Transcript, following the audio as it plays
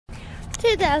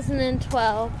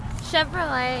2012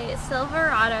 Chevrolet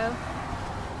Silverado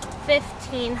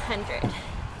 1500.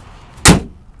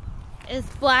 Is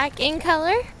black in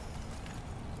color.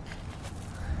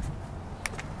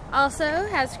 Also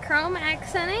has chrome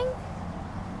accenting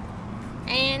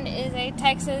and is a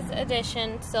Texas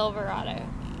edition Silverado.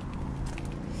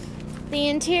 The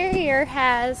interior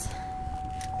has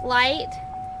light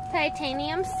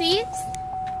titanium seats.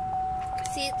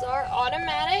 Seats are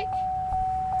automatic.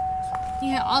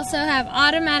 You also have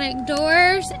automatic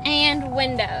doors and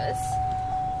windows.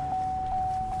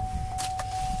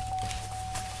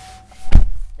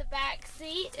 The back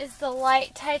seat is the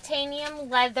light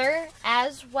titanium leather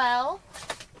as well.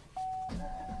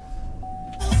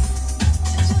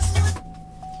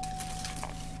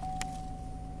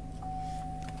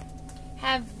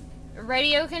 Have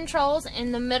radio controls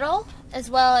in the middle, as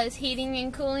well as heating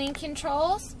and cooling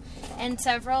controls and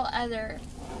several other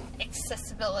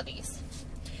accessibilities.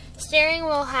 Steering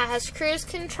wheel has cruise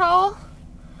control,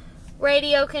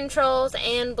 radio controls,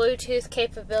 and Bluetooth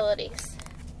capabilities.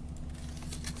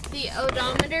 The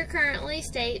odometer currently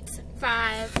states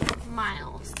 5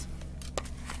 miles.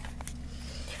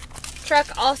 Truck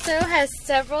also has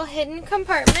several hidden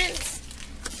compartments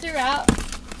throughout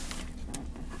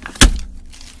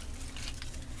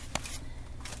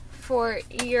for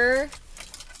your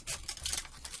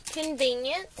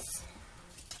convenience.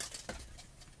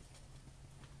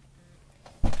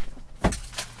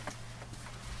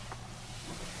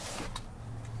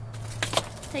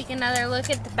 Take another look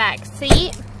at the back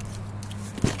seat.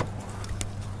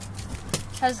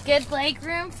 Has good leg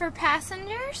room for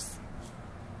passengers.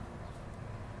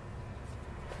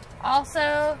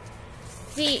 Also,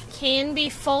 seat can be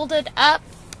folded up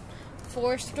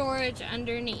for storage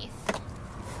underneath.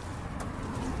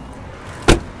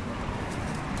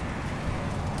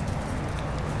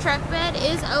 Truck bed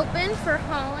is open for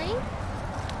hauling.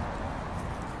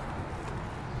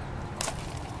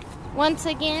 Once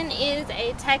again, is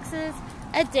a Texas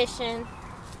edition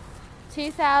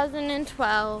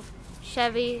 2012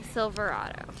 Chevy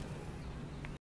Silverado.